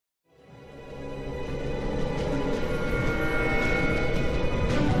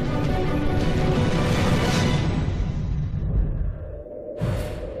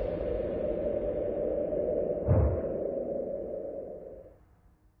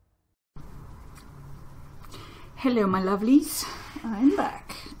Hello my lovelies, I'm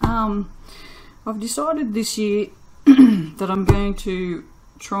back. I've decided this year that I'm going to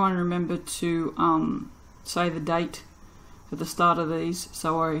try and remember to say the date at the start of these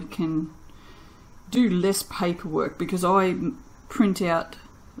so I can do less paperwork, because I print out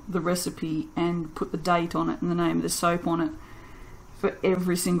the recipe and put the date on it and the name of the soap on it for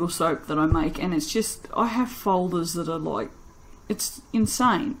every single soap that I make, and it's just, I have folders that are like, it's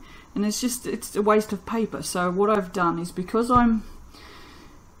insane. And it's a waste of paper. So what I've done is, because I'm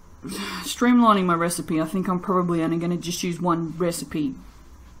streamlining my recipe, I think I'm probably only going to just use one recipe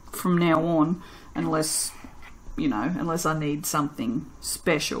from now on, unless, you know, unless I need something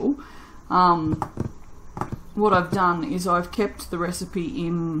special. What I've done is I've kept the recipe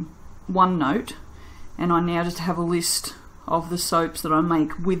in OneNote, and I now just have a list of the soaps that I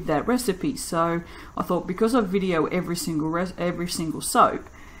make with that recipe. So I thought, because I video every single soap,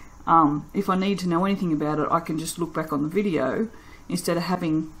 if I need to know anything about it, I can just look back on the video instead of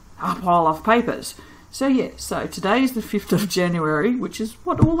having a pile of papers. So yeah, so today is the 5th of January, which is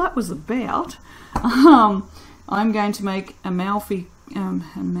what all that was about. I'm going to make Amalfi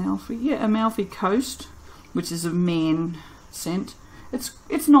Coast, which is a man scent.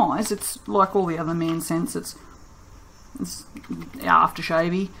 It's nice. It's like all the other man scents. It's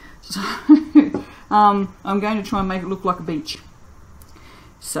aftershavey. So I'm going to try and make it look like a beach.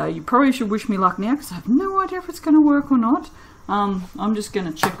 So you probably should wish me luck now, because I have no idea if it's going to work or not. I'm just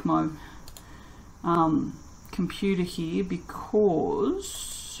going to check my computer here,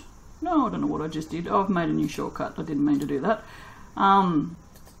 because no, I don't know what I just did. Oh, I've made a new shortcut. I didn't mean to do that.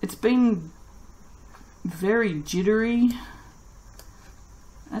 It's been very jittery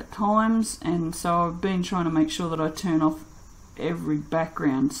at times, and so I've been trying to make sure that I turn off every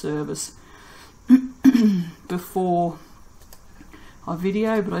background service before I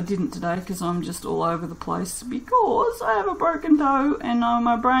video, but I didn't today because I'm just all over the place, because I have a broken toe and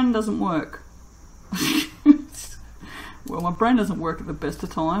my brain doesn't work. Well, my brain doesn't work at the best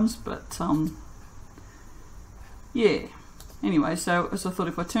of times, but yeah. Anyway, so I thought,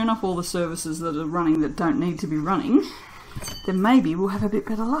 if I turn off all the services that are running that don't need to be running, then maybe we'll have a bit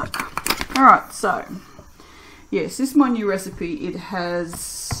better luck. Alright, so yes, this is my new recipe. It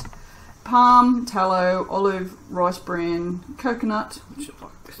has palm, tallow, olive, rice bran, coconut, which is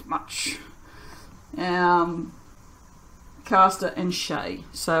like this much, castor and shea.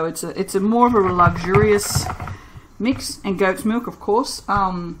 So it's a more of a luxurious mix, and goat's milk, of course.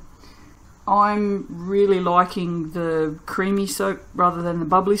 I'm really liking the creamy soap rather than the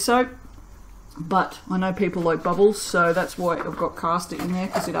bubbly soap, but I know people like bubbles, so that's why I've got castor in there,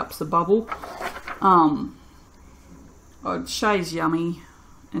 because it ups the bubble. Shea's yummy.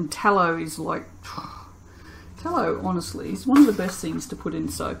 And tallow is like, tallow honestly is one of the best things to put in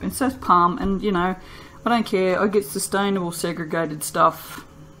soap. And so's palm, and you know, I don't care, I get sustainable segregated stuff,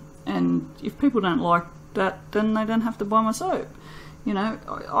 and if people don't like that, then they don't have to buy my soap. You know,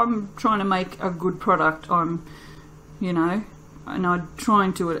 I'm trying to make a good product. You know, and I'm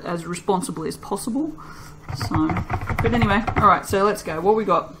trying to do it as responsibly as possible. So, but anyway, alright, so let's go. What we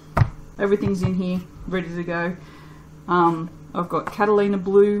got? Everything's in here, ready to go. I've got Catalina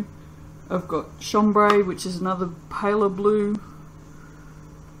blue, I've got chambray, which is another paler blue,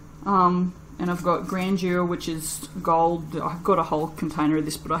 and I've got grandeur, which is gold. I've got a whole container of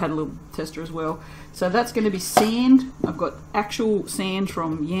this, but I had a little tester as well. So that's going to be sand. I've got actual sand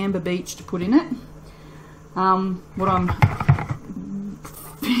from Yamba Beach to put in it. What I'm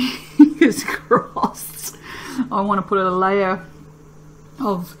fingers crossed, I want to put a layer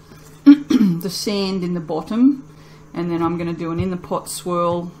of the sand in the bottom, and then I'm going to do an in the pot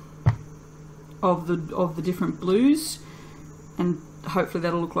swirl of the different blues, and hopefully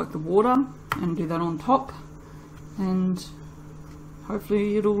that'll look like the water, and do that on top, and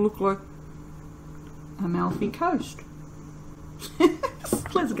hopefully it'll look like Amalfi Coast.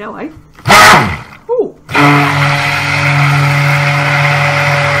 Let's go, eh? Ooh.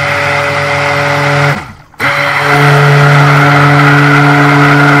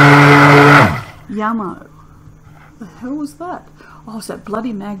 Yummo. The hell was that? Oh, it's that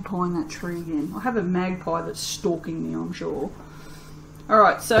bloody magpie in that tree again. I have a magpie that's stalking me, I'm sure.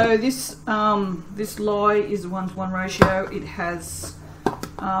 Alright, so this this lye is a 1:1 ratio. It has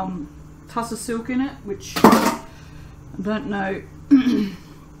tussar silk in it, which I don't know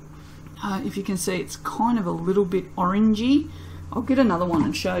if you can see, it's kind of a little bit orangey. I'll get another one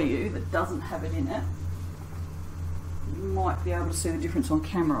and show you that doesn't have it in it. You might be able to see the difference on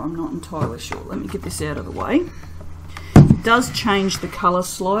camera, I'm not entirely sure. Let me get this out of the way. It does change the colour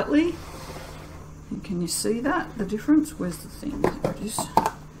slightly. And can you see that? The difference? Where's the thing? There it is.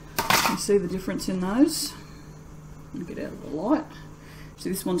 Can you see the difference in those? Let me get out of the light. So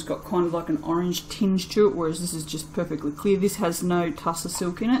this one's got kind of like an orange tinge to it, whereas this is just perfectly clear. This has no tussar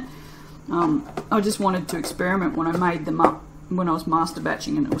silk in it. I just wanted to experiment when I made them up when I was master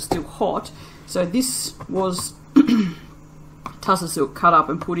batching and it was still hot. So this was tussar silk cut up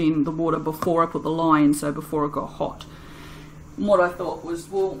and put in the water before I put the lye in, so before it got hot. And what I thought was,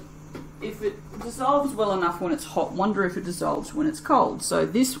 well, if it dissolves well enough when it's hot, wonder if it dissolves when it's cold. So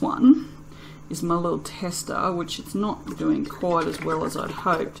this one is my little tester, which it's not doing quite as well as I'd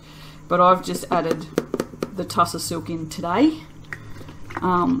hoped, but I've just added the tussar silk in today,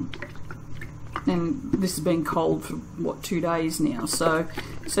 and this has been cold for what, 2 days now. So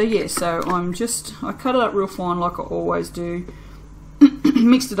yeah, so I cut it up real fine like I always do,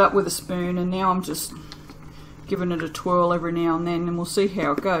 mixed it up with a spoon, and now I'm just giving it a twirl every now and then, and we'll see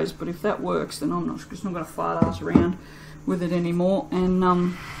how it goes. But if that works, then I'm just not going to fart ass around with it anymore, and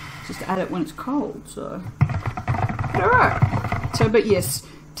just add it when it's cold. So alright. So but yes,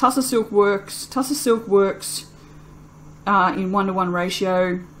 tussar silk works. Tussar silk works in 1:1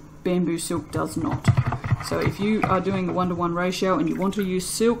 ratio. Bamboo silk does not. So if you are doing the 1:1 ratio and you want to use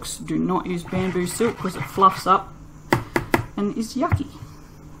silks, do not use bamboo silk because it fluffs up and is yucky.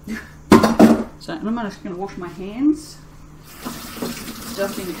 So, and I'm just going to wash my hands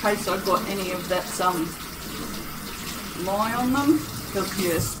just in case I've got any of that lye on them.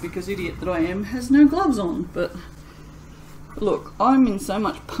 Because idiot that I am has no gloves on. But look, I'm in so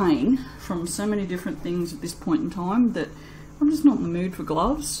much pain from so many different things at this point in time that I'm just not in the mood for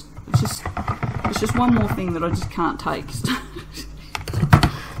gloves. It's just one more thing that I just can't take.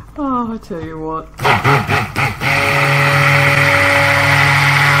 Oh, I tell you what.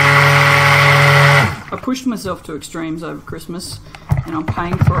 I pushed myself to extremes over Christmas and I'm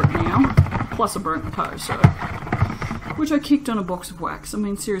paying for it now. Plus I broke my toe, so. Which I kicked on a box of wax. I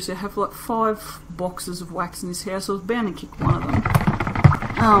mean, seriously, I have like 5 boxes of wax in this house. I was bound to kick one of them.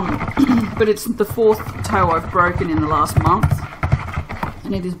 But it's the 4th toe I've broken in the last month.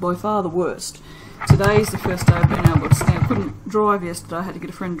 And it is by far the worst. Today's the first day I've been able to stand. I couldn't drive yesterday. I had to get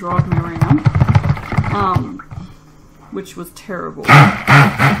a friend to drive me around. Which was terrible.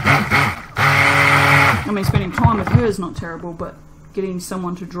 I mean, spending time with her is not terrible, but getting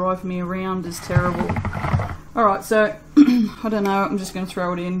someone to drive me around is terrible. Alright, so, I don't know, I'm just going to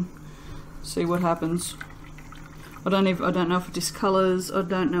throw it in, see what happens. I don't know if it discolours, I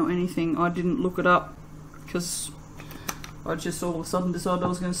don't know anything. I didn't look it up, because I just all of a sudden decided I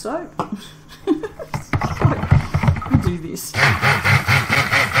was going to soap. I'll do this.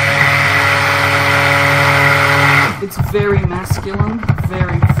 It's very masculine,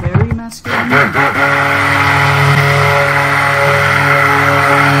 very, very masculine.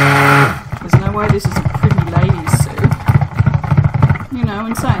 There's no way this is a pretty lady's soup. You know,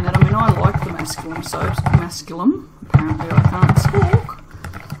 in saying that, I mean, I like the masculine soaps. Masculum. Apparently I can't talk.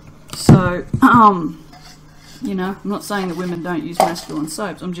 So, you know, I'm not saying that women don't use masculine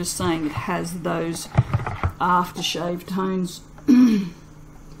soaps. I'm just saying it has those aftershave tones.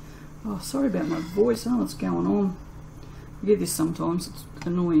 Oh, sorry about my voice. I don't know what's going on. I get this sometimes. It's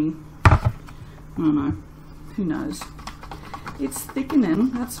annoying. I don't know. Who knows? It's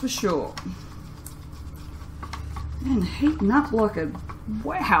thickening, that's for sure. And heating up like a...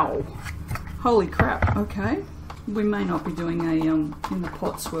 Wow! Holy crap, okay. We may not be doing a in the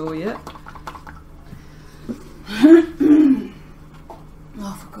pot swirl yet.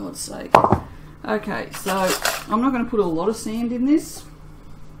 Oh, for God's sake. Okay, so I'm not going to put a lot of sand in this,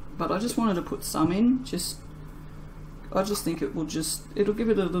 but I just wanted to put some in. I just think it will it'll give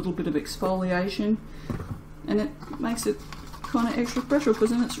it a little bit of exfoliation, and it makes it kind of extra special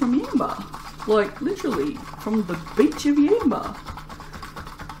because then it's from Yamba, like literally from the beach of Yamba.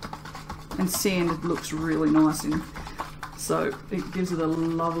 And sand looks really nice in, so it gives it a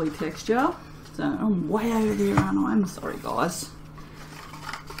lovely texture. So I'm way over there, aren't I? I'm sorry, guys.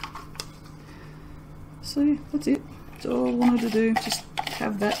 So yeah, that's it. That's all I wanted to do. Just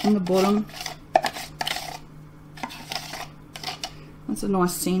have that on the bottom. That's a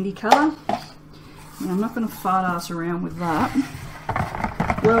nice sandy colour. Now I'm not going to fart ass around with that.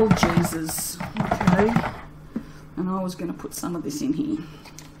 Well, Jesus. Okay. And I was going to put some of this in here.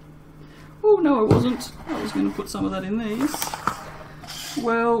 Oh, no I wasn't. I was going to put some of that in these.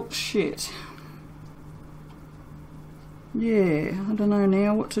 Well, shit. Yeah, I don't know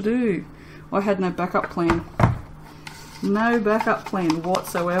now what to do. I had no backup plan. No backup plan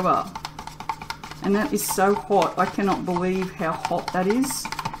whatsoever. And that is so hot. I cannot believe how hot that is.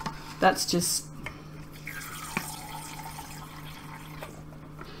 That's just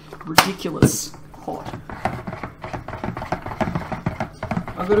ridiculous hot.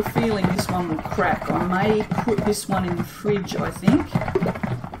 I've got got a feeling this one will crack. I may put this one in the fridge, I think.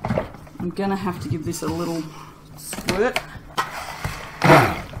 I'm gonna have to give this a little squirt.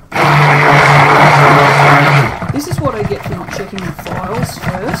 This is what I get for not checking the files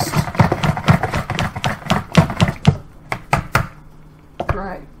first.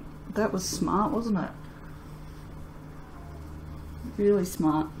 Great. That was smart, wasn't it? Really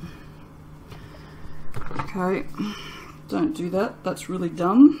smart. Okay. Don't do that. That's really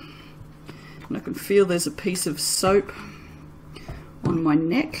dumb. And I can feel there's a piece of soap on my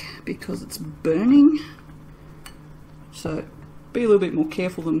neck because it's burning. So be a little bit more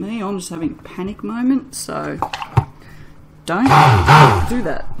careful than me. I'm just having a panic moment, so don't do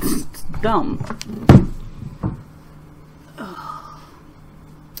that. It's dumb. Oh,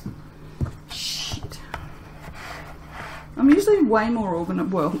 shit. I'm usually way more organised.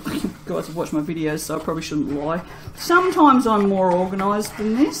 Well, you guys have watched my videos, so I probably shouldn't lie. Sometimes I'm more organised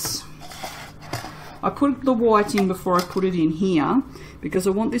than this. I put the white in before I put it in here because I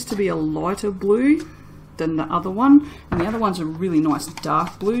want this to be a lighter blue than the other one, and the other one's a really nice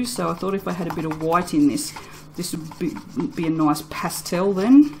dark blue, so I thought if I had a bit of white in this would be a nice pastel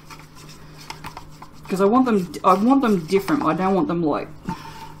then, because I want them different. I don't want them like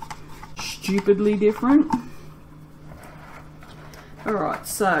stupidly different. Alright,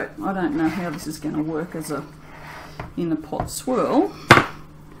 so I don't know how this is going to work as a in the pot swirl,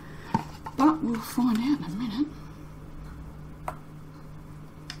 but we'll find out in a minute.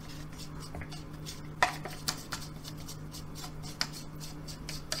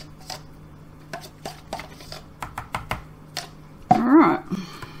 Alright.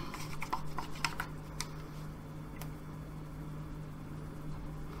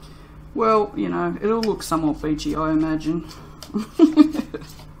 Well, you know, it'll look somewhat beachy, I imagine.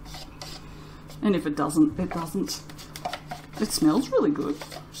 And if it doesn't, it doesn't. It smells really good.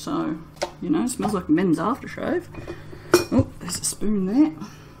 So, you know, it smells like men's aftershave. Oh, there's a spoon there.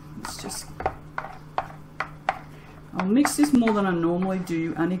 Let's just... I'll mix this more than I normally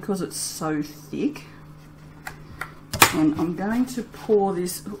do, only because it's so thick. And I'm going to pour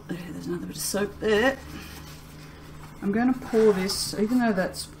this... Oh, there's another bit of soap there. I'm going to pour this, even though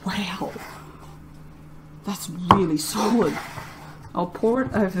that's... Wow! That's really solid. I'll pour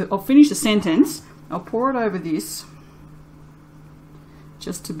it over... I'll finish the sentence. I'll pour it over this.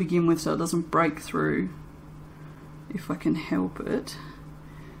 Just to begin with, so it doesn't break through. If I can help it.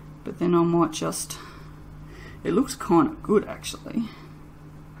 But then I might just... It looks kind of good, actually.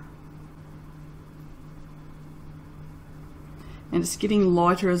 And it's getting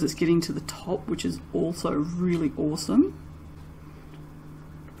lighter as it's getting to the top, which is also really awesome.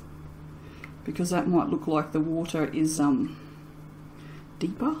 Because that might look like the water is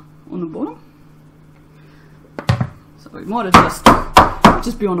deeper on the bottom. So we might have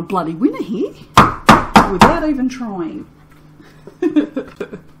just be on a bloody winner here without even trying. Wouldn't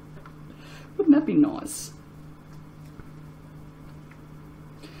that be nice?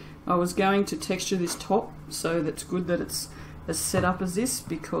 I was going to texture this top, so that's good that it's as set up as this,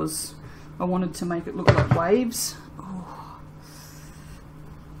 because I wanted to make it look like waves. Oh.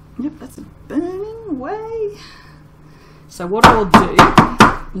 Yep, that's a burning away. So what I'll do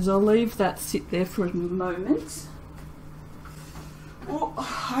is I'll leave that sit there for a moment. Oh,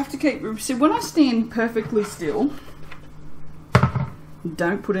 I have to keep... See, when I stand perfectly still,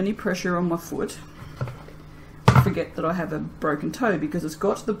 don't put any pressure on my foot. I forget that I have a broken toe, because it's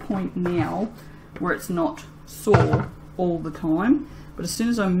got to the point now where it's not sore all the time, but as soon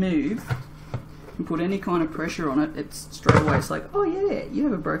as I move and put any kind of pressure on it, it's straight away, it's like, oh yeah, you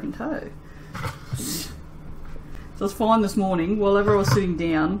have a broken toe. So I was fine this morning. While I was sitting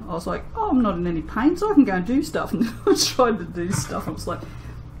down, I was like, oh, I'm not in any pain, so I can go and do stuff. And I tried to do stuff, I was like,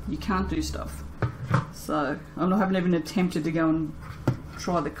 you can't do stuff. So I haven't even attempted to go and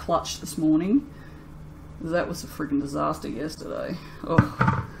try the clutch this morning. That was a freaking disaster yesterday.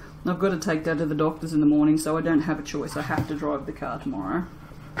 Oh. I've got to take Dad to the doctor's in the morning, so I don't have a choice. I have to drive the car tomorrow.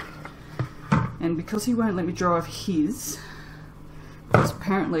 And because he won't let me drive his, because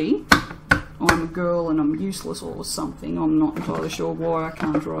apparently I'm a girl and I'm useless or something, I'm not entirely sure why I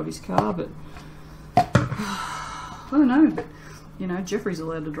can't drive his car, but I don't know, but you know, Jeffrey's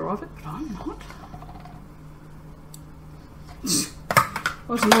allowed to drive it, but I'm not.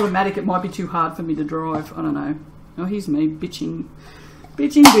 Well, it's an automatic, it might be too hard for me to drive, I don't know. Oh, here's me bitching.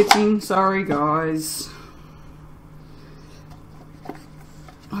 Bitching, sorry guys.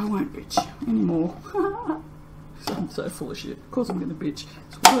 I won't bitch anymore. I'm so full of shit. Of course I'm going to bitch.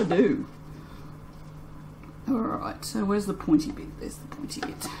 It's what I do. Alright, so where's the pointy bit? There's the pointy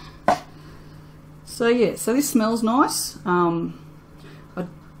bit. So yeah, so this smells nice. I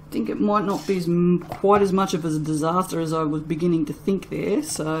think it might not be quite as much of a disaster as I was beginning to think there,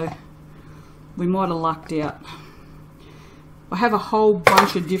 so we might have lucked out. I have a whole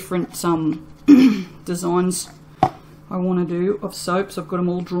bunch of different designs I want to do of soaps. I've got them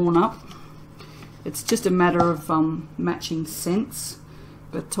all drawn up. It's just a matter of matching scents,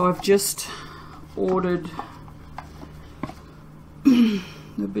 but I've just ordered a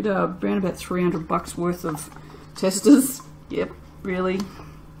bit of around about $300 worth of testers. Yep, really.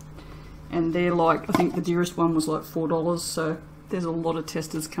 And they're like, I think the dearest one was like $4, so there's a lot of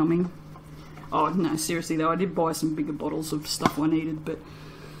testers coming. Oh no, seriously though, I did buy some bigger bottles of stuff I needed, but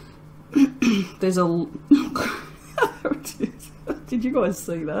there's a... Did you guys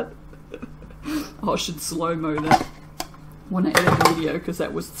see that? Oh, I should slow-mo that when I edit the video, because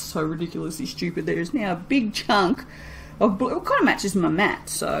that was so ridiculously stupid. There is now a big chunk of blue. It kind of matches my mat,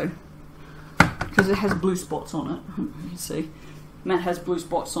 so... because it has blue spots on it. You see, mat has blue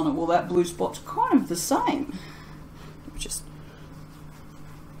spots on it. Well, that blue spot's kind of the same. Just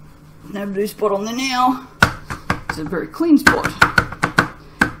no blue spot on there now. It's a very clean spot.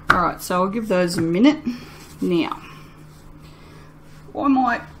 Alright, so I'll give those a minute. Now, I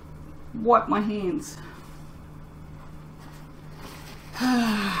might wipe my hands.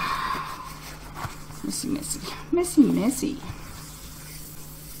 Messy, messy. Messy, messy.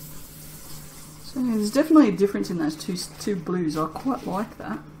 So there's definitely a difference in those two blues. I quite like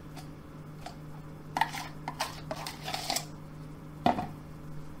that.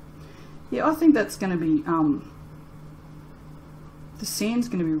 Yeah, I think that's going to be, the sand's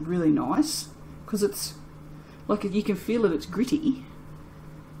going to be really nice, because it's, like, you can feel it, it's gritty,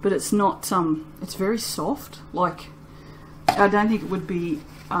 but it's not, it's very soft. Like, I don't think it would be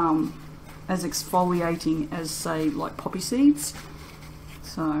as exfoliating as, say, like poppy seeds.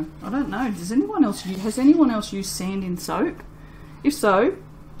 So, I don't know, has anyone else used sand in soap? If so,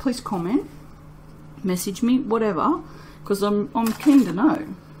 please comment, message me, whatever, because I'm keen to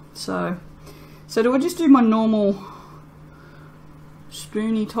know. So do I just do my normal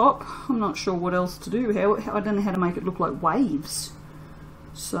spoony top? I'm not sure what else to do. I don't know how to make it look like waves.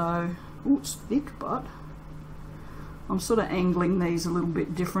 So, oh, it's thick, but I'm sort of angling these a little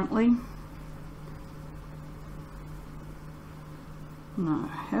bit differently. No,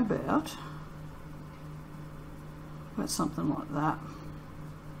 how about something like that?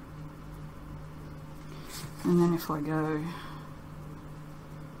 And then if I go,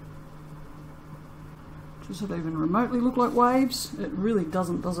 does it even remotely look like waves? It really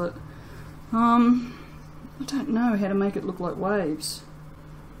doesn't, does it? I don't know how to make it look like waves,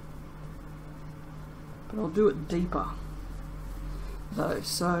 but I'll do it deeper though.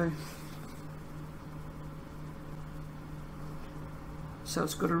 So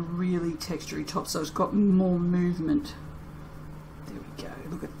it's got a really textury top, so it's got more movement. There we go,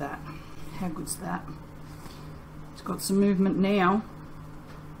 look at that. How good's that? It's got some movement now.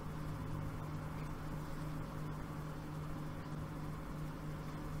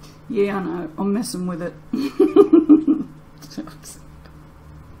 Yeah, I know, I'm messing with it.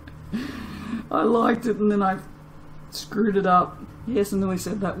 I liked it and then I screwed it up. Yes, I nearly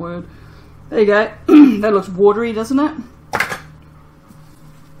said that word. There you go. That looks watery, doesn't it?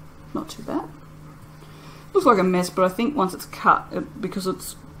 Not too bad. Looks like a mess, but I think once it's cut, because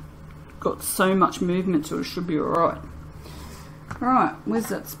it's got so much movement to it, it should be alright. Alright, where's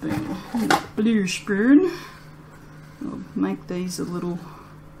that spoon? Blue spoon. I'll make these a little...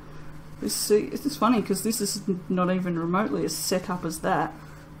 See, it's just funny because this is not even remotely as set up as that.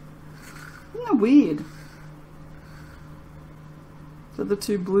 Isn't that weird? So the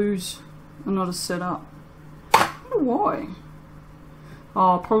two blues are not as set up. I wonder why.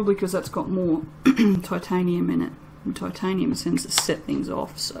 Oh, probably because that's got more titanium in it. And titanium tends to set things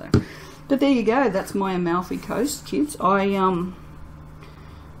off. So, but there you go. That's my Amalfi Coast, kids. I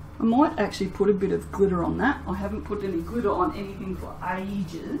might actually put a bit of glitter on that. I haven't put any glitter on anything for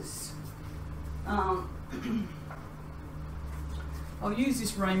ages. I'll use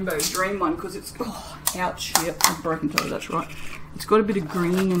this Rainbow Dream one because it's, oh, ouch, yep, I've broken toe, that's right. It's got a bit of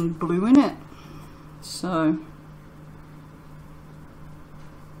green and blue in it, so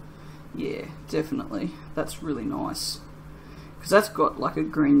yeah, definitely, that's really nice, because that's got like a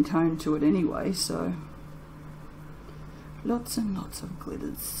green tone to it anyway, so lots and lots of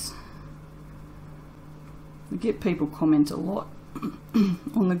glitters. We get people comment a lot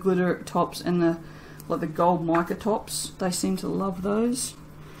on the glitter tops and the gold mica tops. They seem to love those,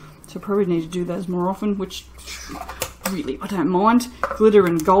 so I probably need to do those more often, which really I don't mind. Glitter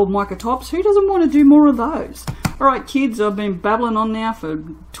and gold mica tops, who doesn't want to do more of those? Alright kids, I've been babbling on now for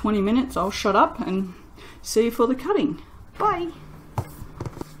 20 minutes. I'll shut up and see you for the cutting. Bye.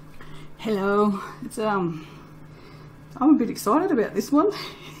 Hello. It's I'm a bit excited about this one.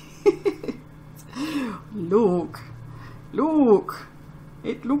 Look.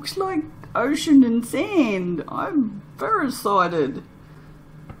 It looks like ocean and sand. I'm very excited.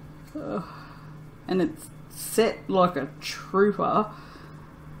 And it's set like a trooper.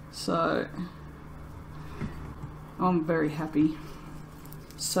 So I'm very happy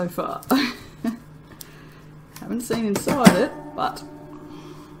so far. Haven't seen inside it, but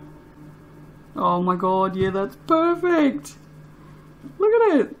oh my god, yeah, that's perfect. Look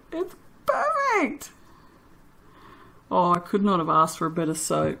at it. It's perfect. Oh, I could not have asked for a better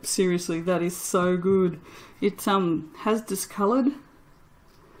soap. Seriously, that is so good. It has discoloured,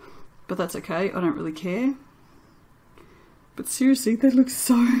 but that's okay. I don't really care. But seriously, that looks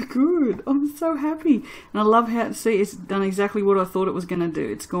so good. I'm so happy. And I love how, see, it's done exactly what I thought it was going to do.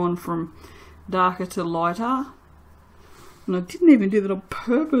 It's gone from darker to lighter. And I didn't even do that on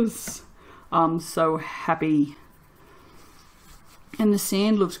purpose. I'm so happy. And the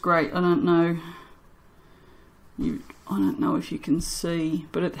sand looks great. I don't know if you can see,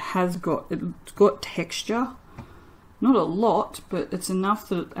 but it's got texture. Not a lot, but it's enough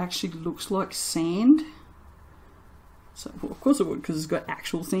that it actually looks like sand. So, well, of course it would, because it's got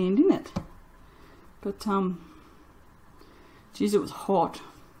actual sand in it. But geez, it was hot.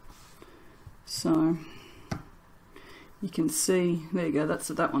 So you can see, there you go,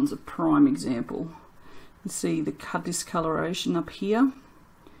 that one's a prime example. You see the discoloration up here.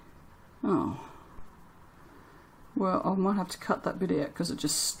 Oh, well, I might have to cut that bit out because it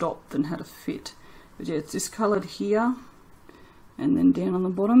just stopped and had a fit. But yeah, it's discoloured here and then down on the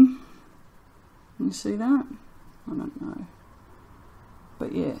bottom. Can you see that? I don't know.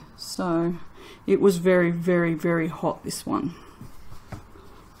 But yeah, so it was very, very, very hot, this one.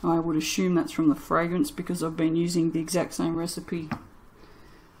 I would assume that's from the fragrance because I've been using the exact same recipe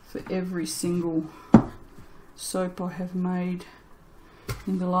for every single soap I have made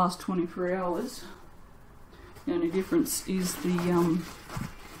in the last 24 hours. The only difference is the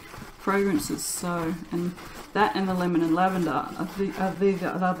fragrances. So, and that and the lemon and lavender are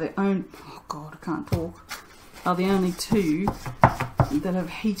the only, oh god, I can't talk, are the only two that have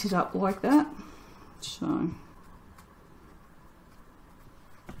heated up like that. So,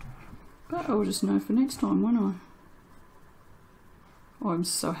 but I'll just know for next time, won't I? Oh, I'm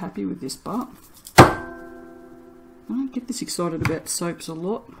so happy with this part. I don't get this excited about soaps a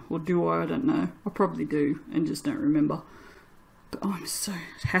lot, or do I? I don't know. I probably do and just don't remember. But I'm so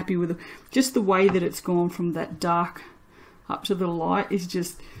happy with it. Just the way that it's gone from that dark up to the light is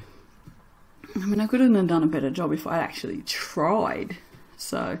just, I mean, I couldn't have done a better job if I actually tried.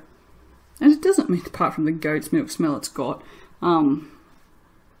 So, and it doesn't mean, apart from the goat's milk smell it's got,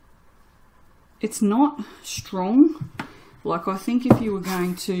 it's not strong. Like, I think if you were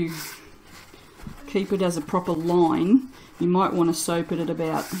going to keep it as a proper line, you might want to soap it at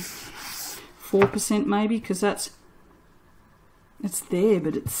about 4% maybe, because it's there,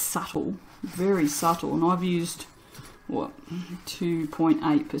 but it's subtle, very subtle, and I've used what,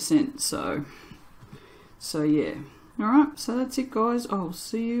 2.8%, so yeah. Alright, so that's it guys. I'll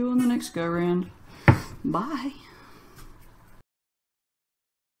see you on the next go round. Bye.